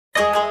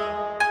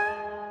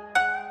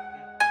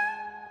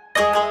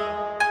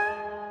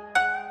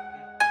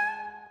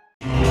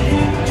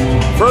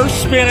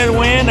first spin and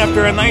win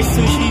after a nice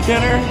sushi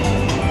dinner.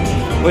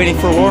 Waiting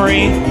for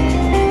Lori.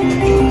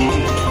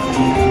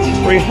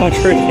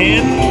 300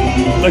 in.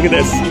 Look at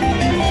this.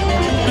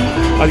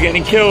 I was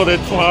getting killed at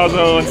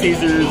Plaza and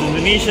Caesars and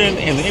Venetian,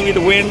 and maybe the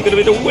win's gonna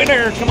be the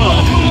winner. Come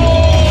on.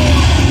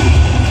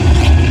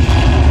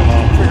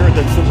 Trigger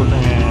that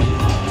Superman.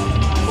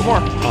 One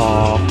more.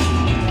 Oh.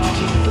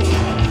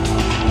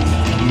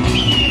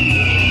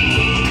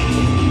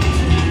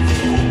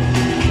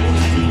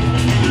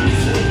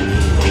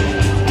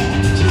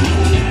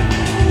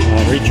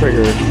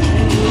 Re-triggered. Nope.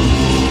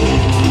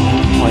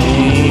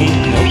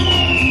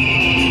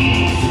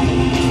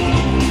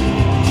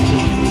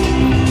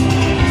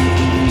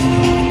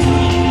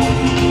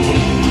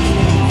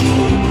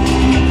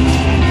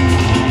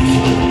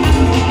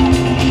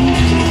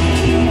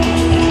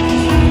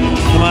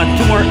 Come on,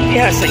 two more.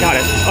 Yes, I got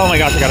it. Oh my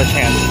gosh, I got a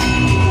chance.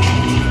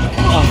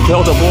 Oh,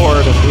 build a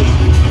board.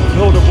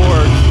 Build a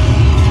board.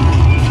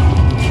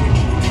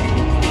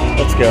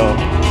 Let's go.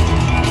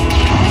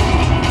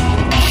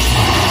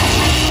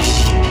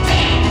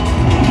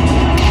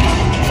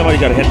 Somebody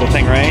got to hit the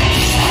thing, right?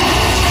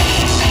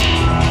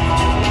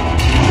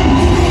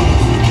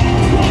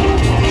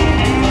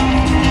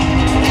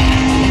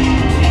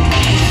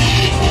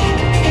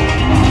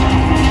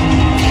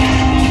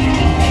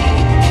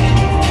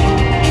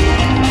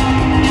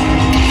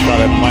 Thought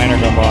a miner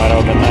gun by, that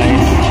would have been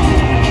nice.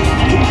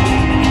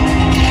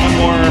 One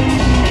more.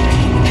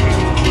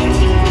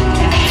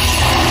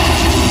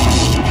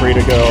 Free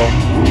to go.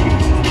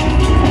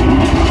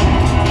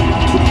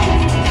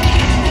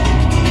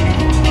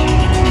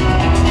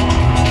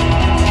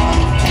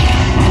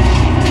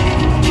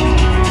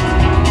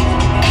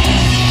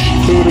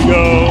 Two to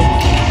go.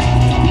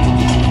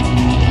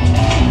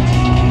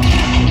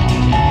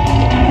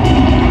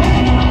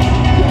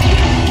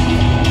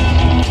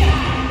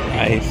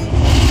 Nice.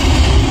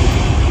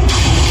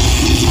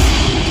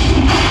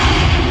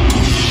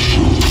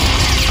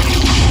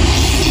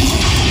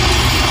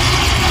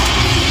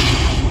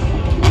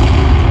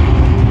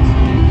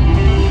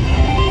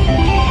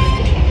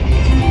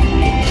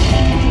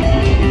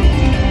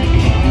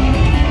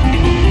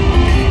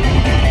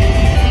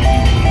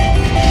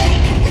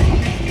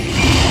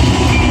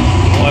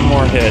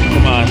 Hit.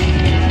 Come on.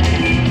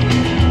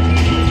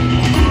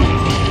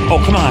 Oh,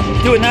 come on.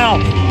 Do it now.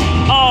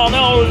 Oh,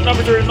 no. The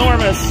numbers are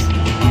enormous.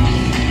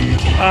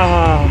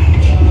 Ah.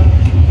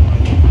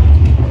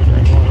 Numbers are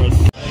enormous.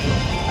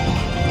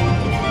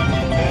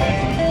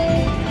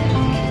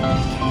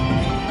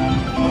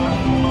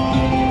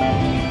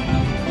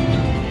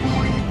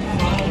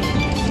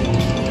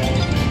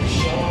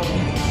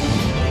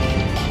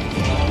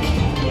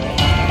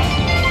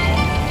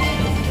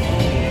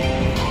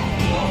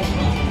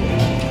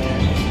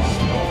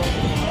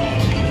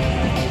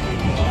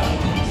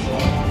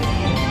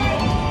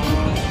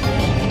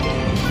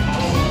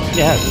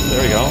 Yes,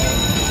 there we go.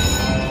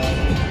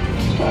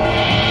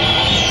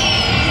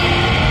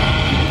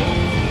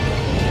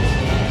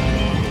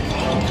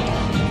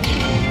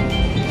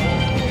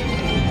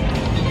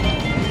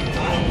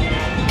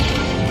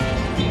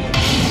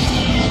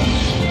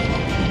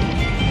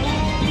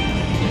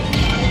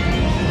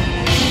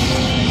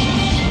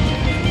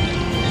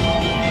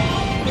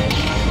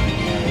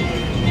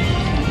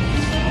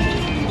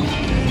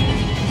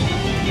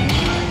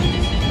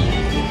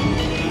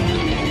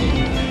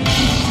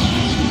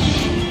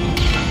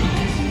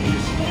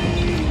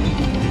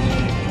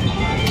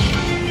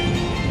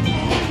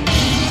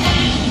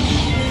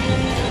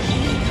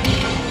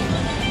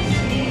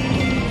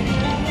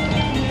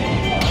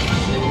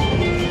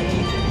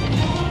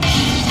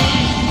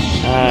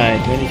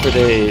 Mini for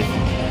days.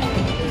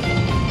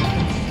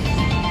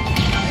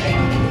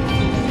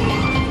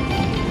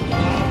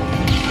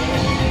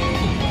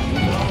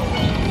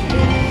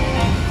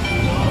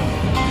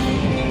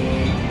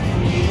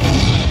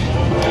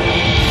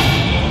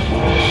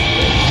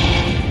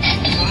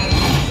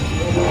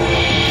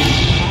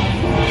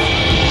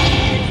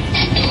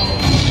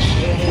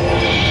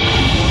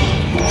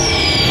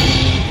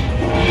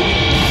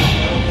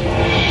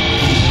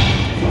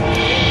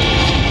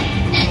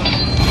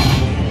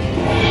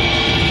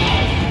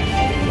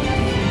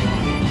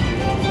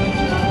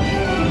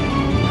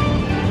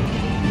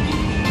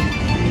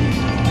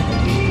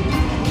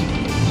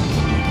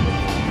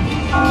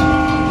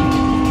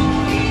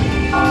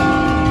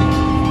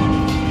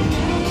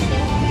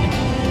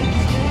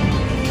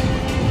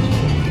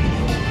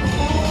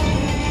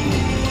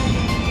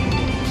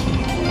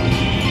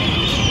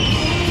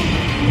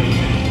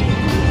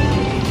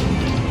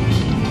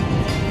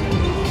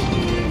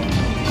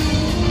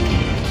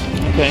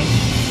 Okay.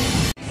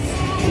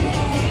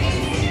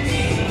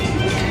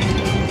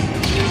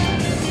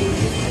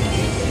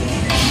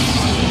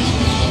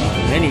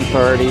 Mini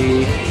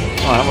party.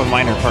 Oh, I'm a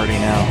minor party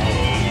now.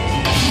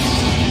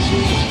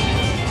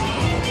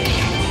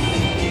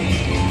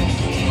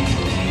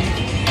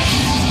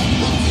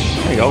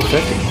 There you go,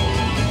 50.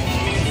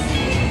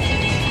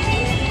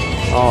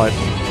 Oh, it.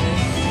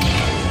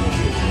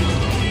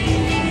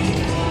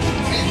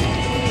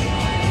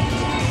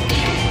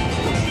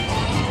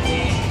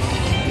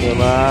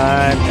 Come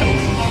on.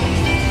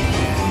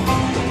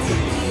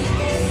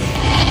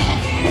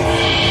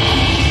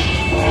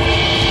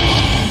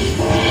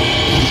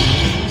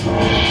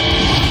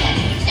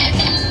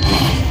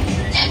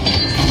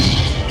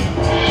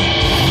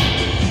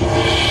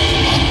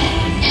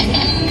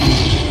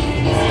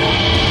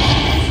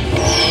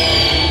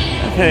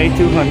 Okay,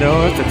 200,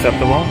 that's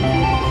acceptable.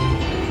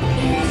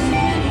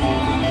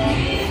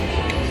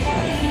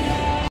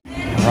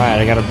 Alright,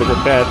 I got a bigger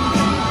bet.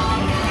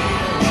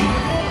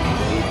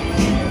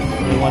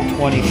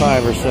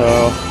 125 or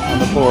so on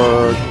the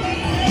board.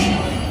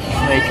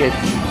 Let's make it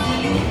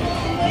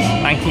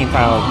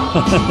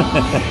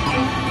 19,000.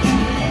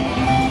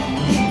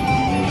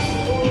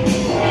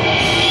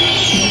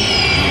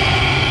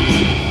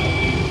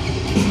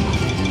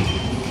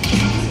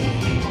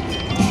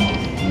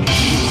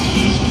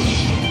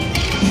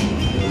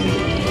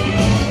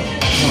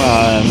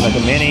 Like a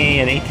mini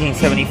at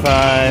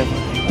 1875.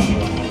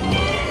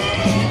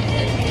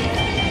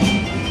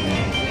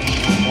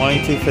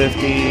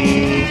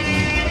 2250.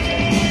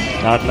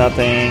 Not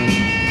nothing.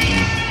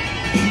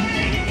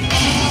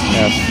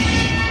 Yes.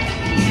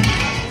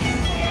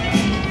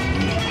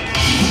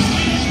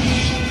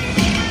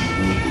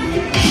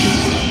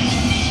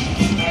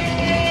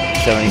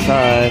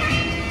 $75.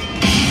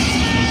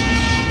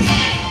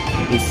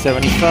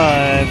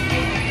 75.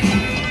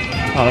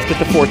 Oh, let's get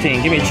to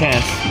 14. Give me a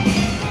chance.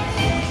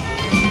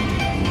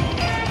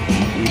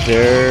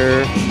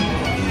 There.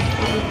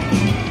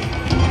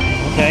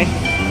 Okay.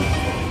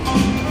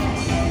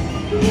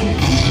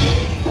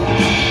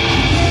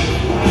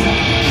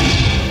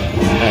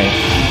 Nice.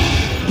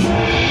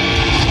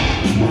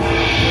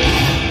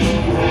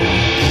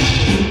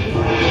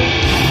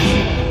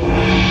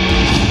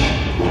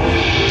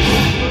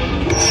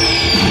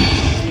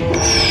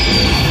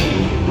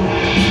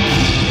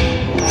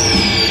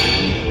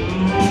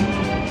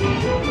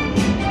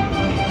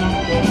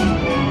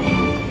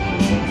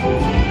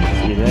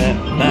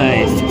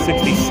 Nice,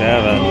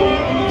 267.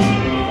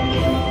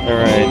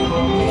 Alright.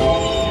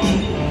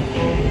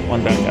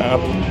 One back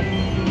up.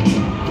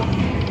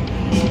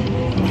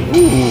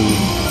 Ooh.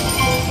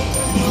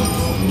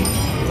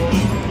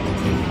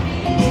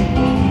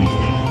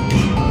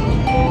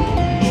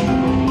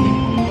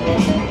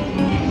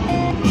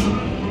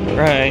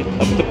 Alright,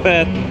 up the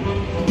bet.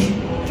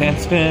 10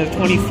 spins,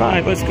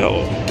 25, let's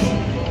go.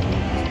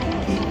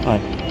 Come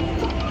on.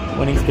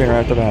 Winning spin right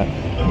off the bat.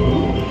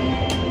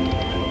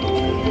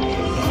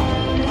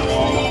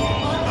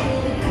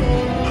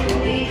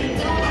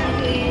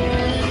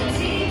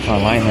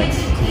 Line hits.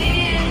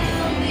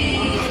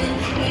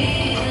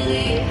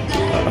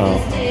 Uh-oh.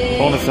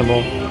 Bonus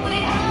symbol.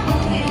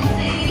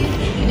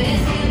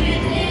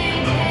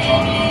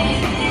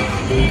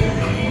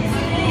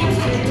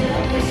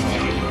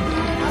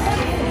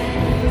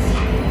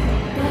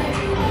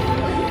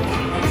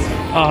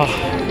 Oh.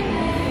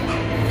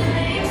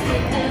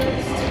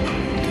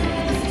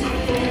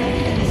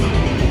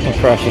 I'm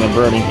crashing and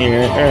burning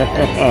here.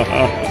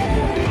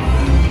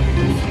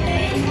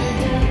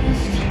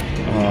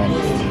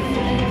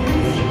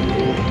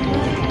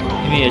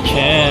 Give me a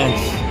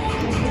chance.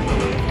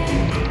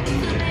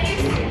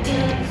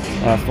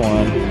 Last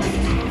one.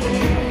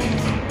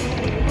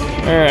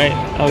 Alright,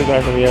 I'll be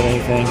back if we have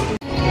anything.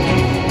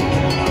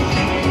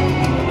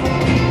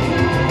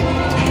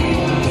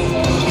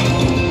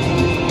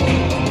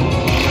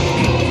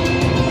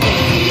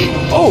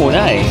 Oh,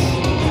 nice.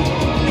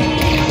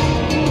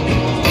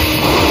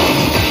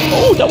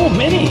 Oh, double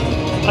mini.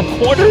 On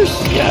quarters?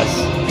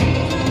 Yes.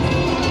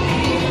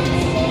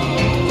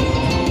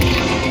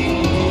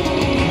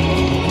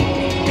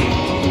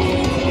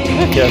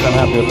 Yes, I'm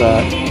happy with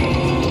that.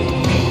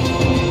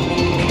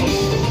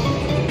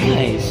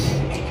 Nice.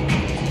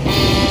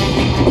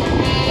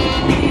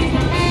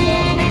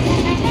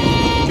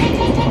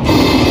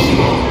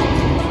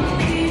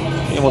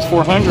 Almost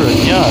 400,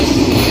 yes.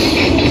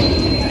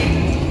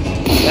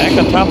 Back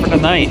on top for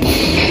tonight.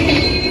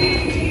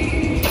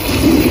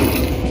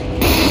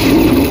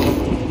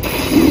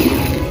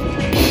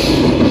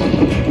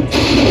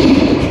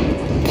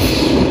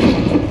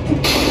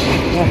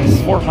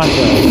 Yes,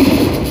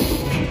 400.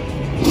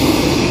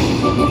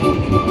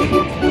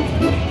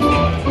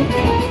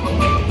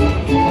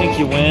 Think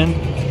you win?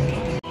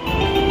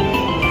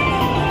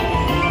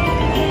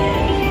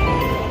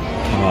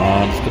 Come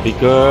on, this could be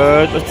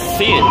good. Let's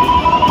see it.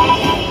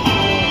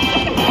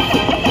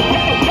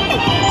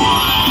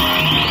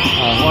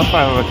 One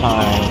 5 of a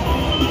kind.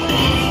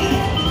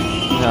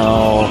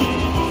 No.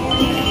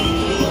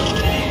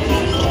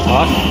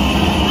 Pot?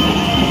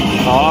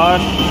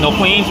 Pot? No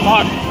queen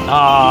spot?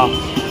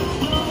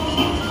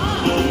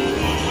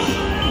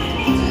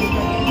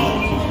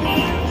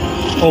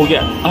 Oh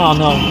yeah. Oh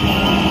no.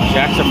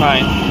 Jacks are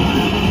fine.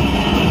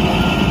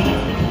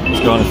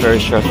 This going is very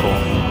stressful.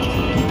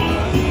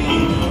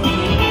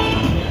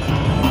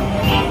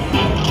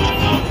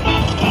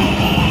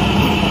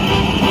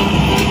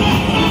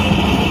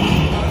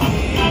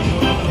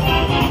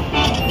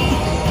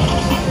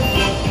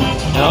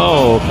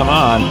 No, come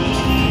on.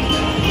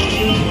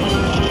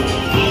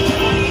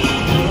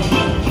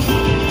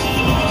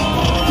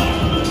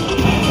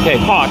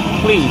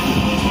 please.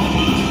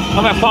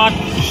 Come back, pot.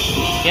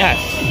 Yes,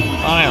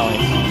 finally.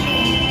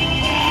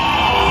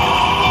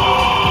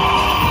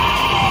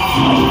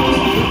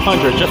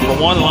 100 just for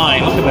one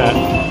line. Look at that.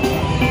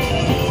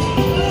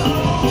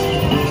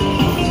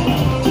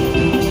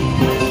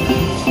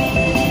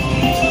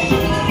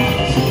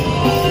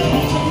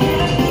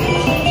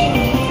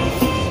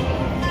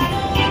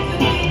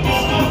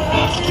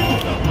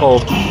 Oh,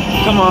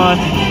 come on.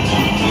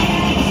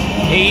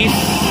 Ace.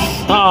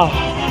 Oh.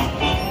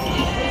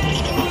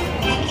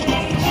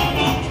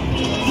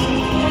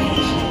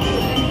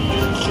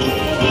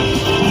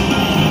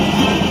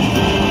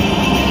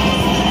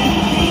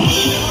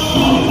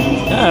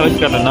 Yeah, at least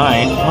got the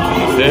 9.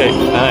 156.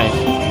 Nice.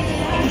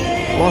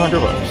 400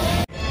 bucks.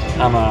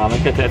 Come on,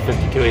 let's get that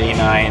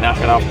 52.89. Knock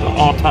it off the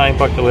all-time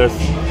bucket list.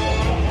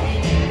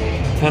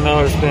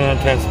 $10 spin,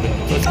 10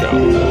 spins. Let's go.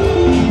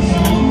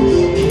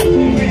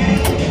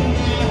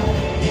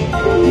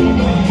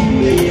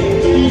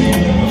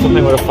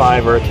 Something with a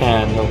 5 or a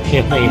 10. It'll be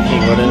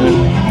amazing, wouldn't it?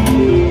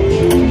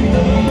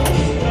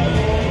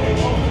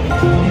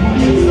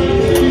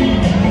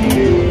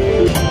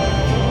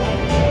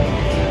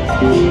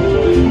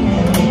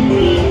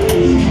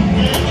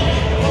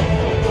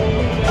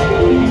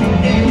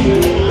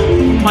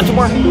 Come on, 2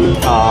 more.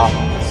 Aw.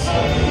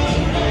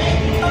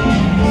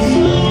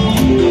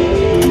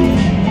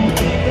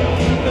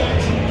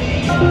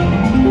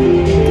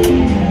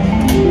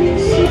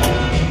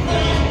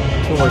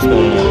 More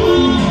spins.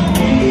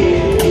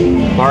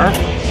 Bar?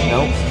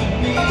 Nope.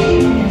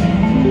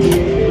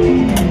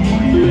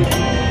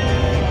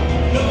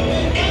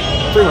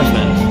 3 more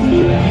spins.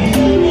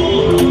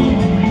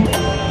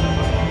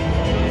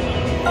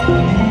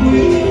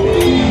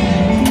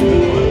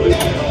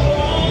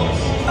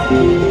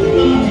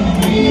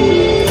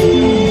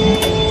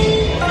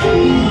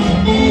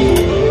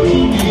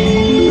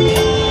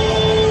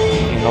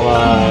 Ain't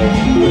alive.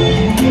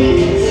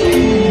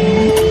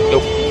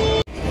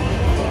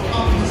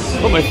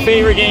 One of my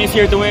favorite games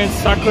here to win,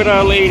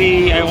 Sakura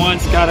Lady. I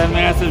once got a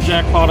massive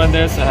jackpot on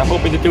this, and I'm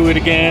hoping to do it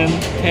again.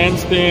 10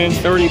 spins,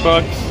 30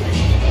 bucks.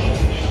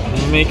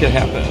 Make it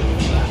happen.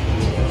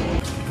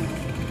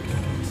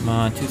 Come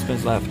on, 2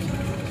 spins left.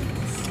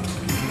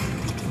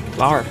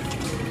 Flower.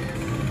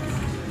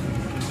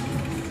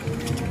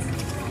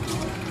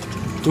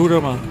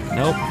 Durama.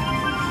 Nope.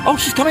 Oh,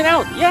 she's coming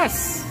out.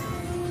 Yes.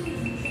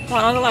 Come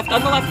on the left,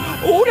 on the left.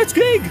 Oh, that's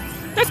big.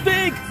 That's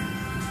big.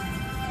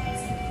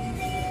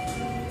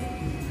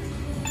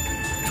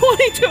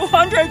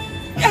 2,200!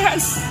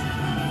 Yes!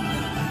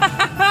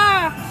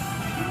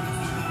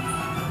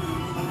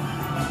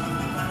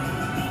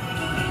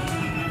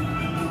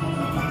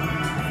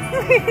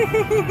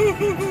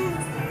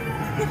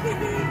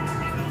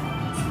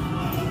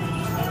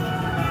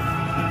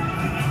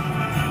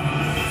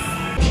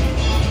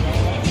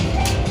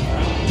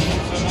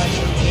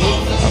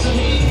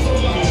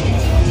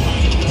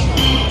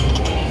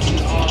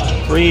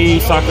 Three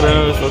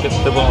Sakuras, look at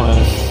the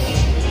bonus.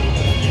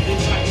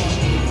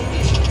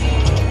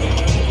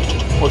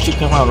 Or she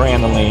come out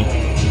randomly.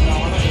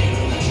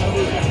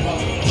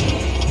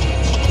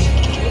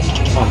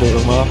 I'll beat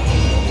them up.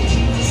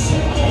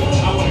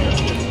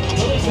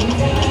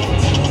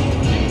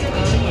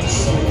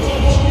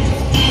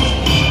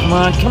 Come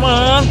on, come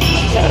on!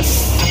 Yes!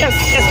 Yes,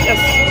 yes, yes!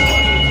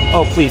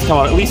 Oh, please, come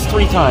on, at least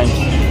 3 times.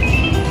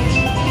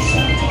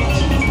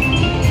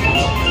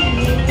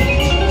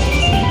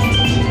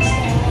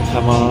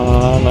 Come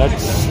on,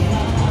 let's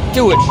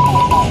do it!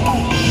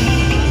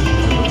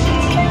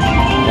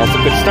 That's a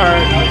good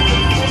start.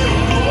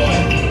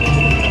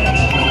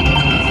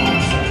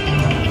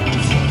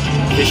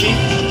 Fishy?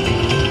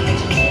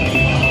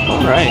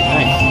 Alright,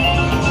 nice.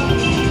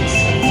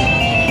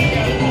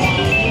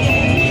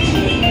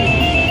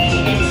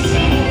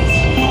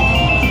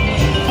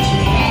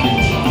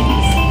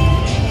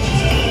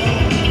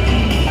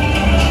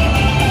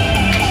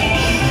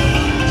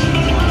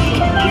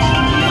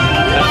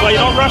 That's why you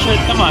don't rush it,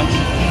 come on.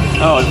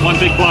 Oh, it's one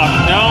big block.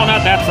 No,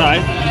 not that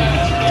side.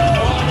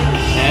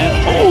 And,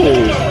 oh!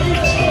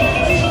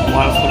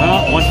 Last one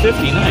out,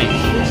 150, nice.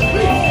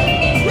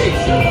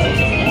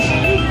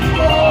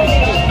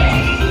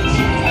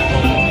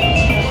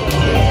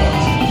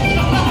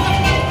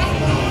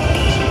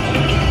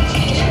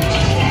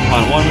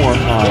 On one more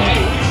time.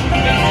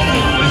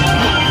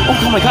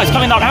 Oh my god, it's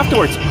coming out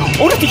afterwards.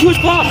 Oh, that's a huge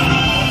block.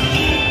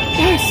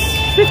 Yes,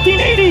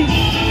 1580.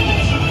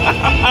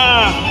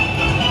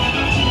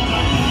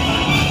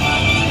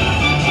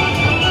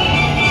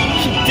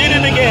 She did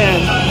it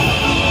again.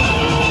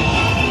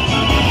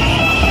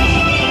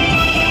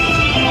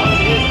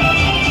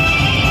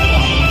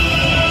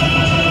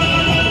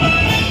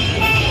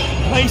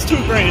 Nice, 2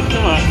 grand,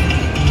 come on.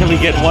 Can we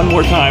get one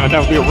more time? That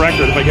would be a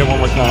record if I get one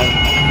more time.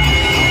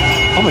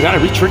 Oh my god, I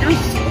re-triggers?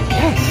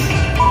 Yes.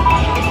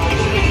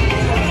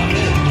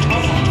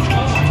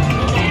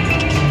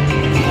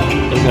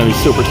 It's gonna be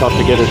super tough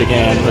to get it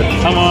again, but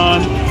come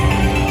on.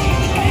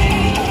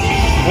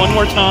 One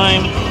more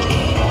time.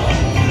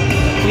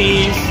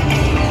 Please.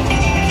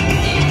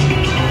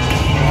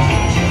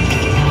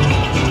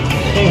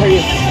 Can you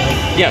hear you?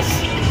 Yes.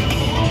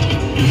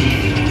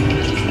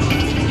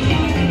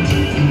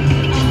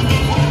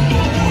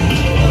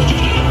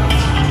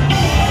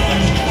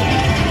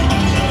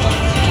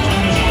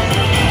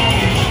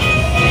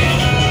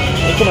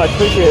 Thank you much.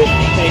 Appreciate it.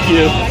 Thank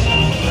you.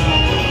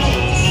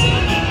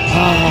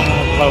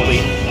 Ah, lovely.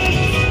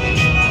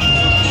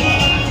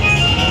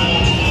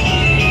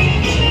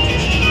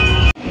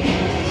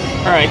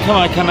 All right, come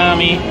on,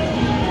 Konami.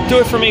 Do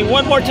it for me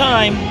one more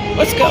time.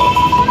 Let's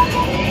go.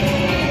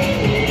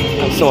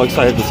 I'm so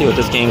excited to see what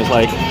this game is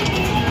like.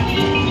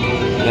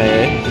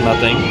 Okay,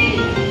 nothing.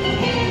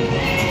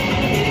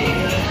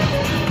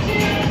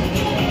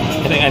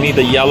 I think I need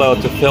the yellow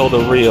to fill the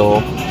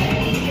reel.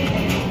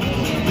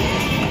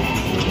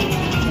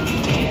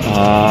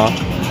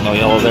 No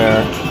yellow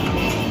there.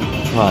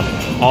 Come on,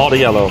 all the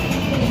yellow.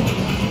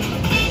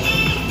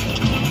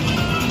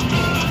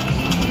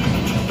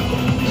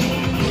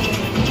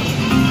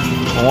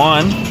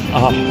 One.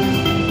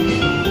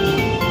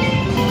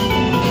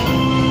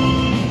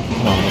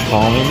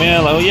 Call me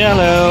mellow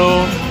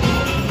yellow.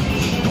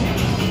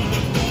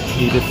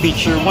 Need a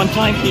feature one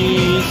time,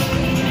 please.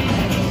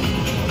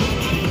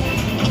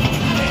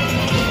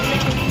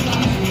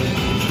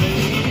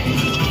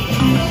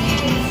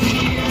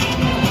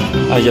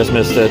 I just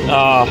missed it.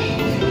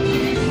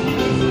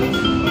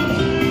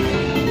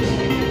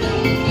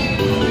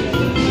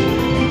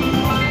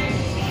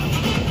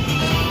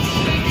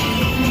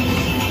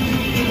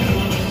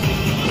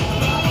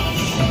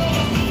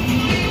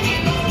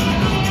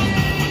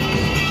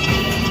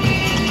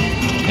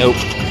 Nope.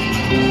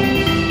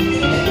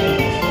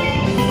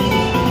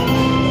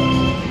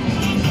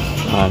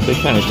 Big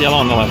finish. Yellow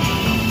on the left.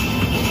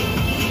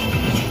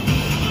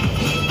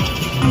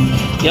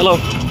 Yellow.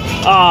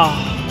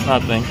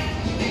 Nothing.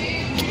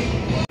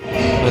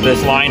 With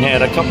this line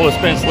head, a couple of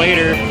spins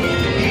later,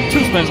 2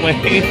 spins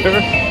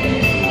later.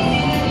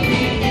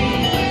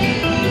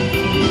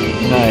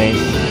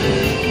 Nice.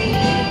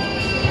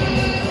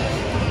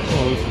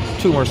 Oh,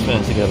 2 more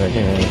spins together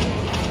here.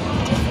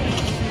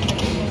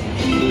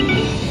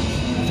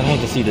 Dying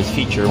to see this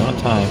feature one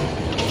time.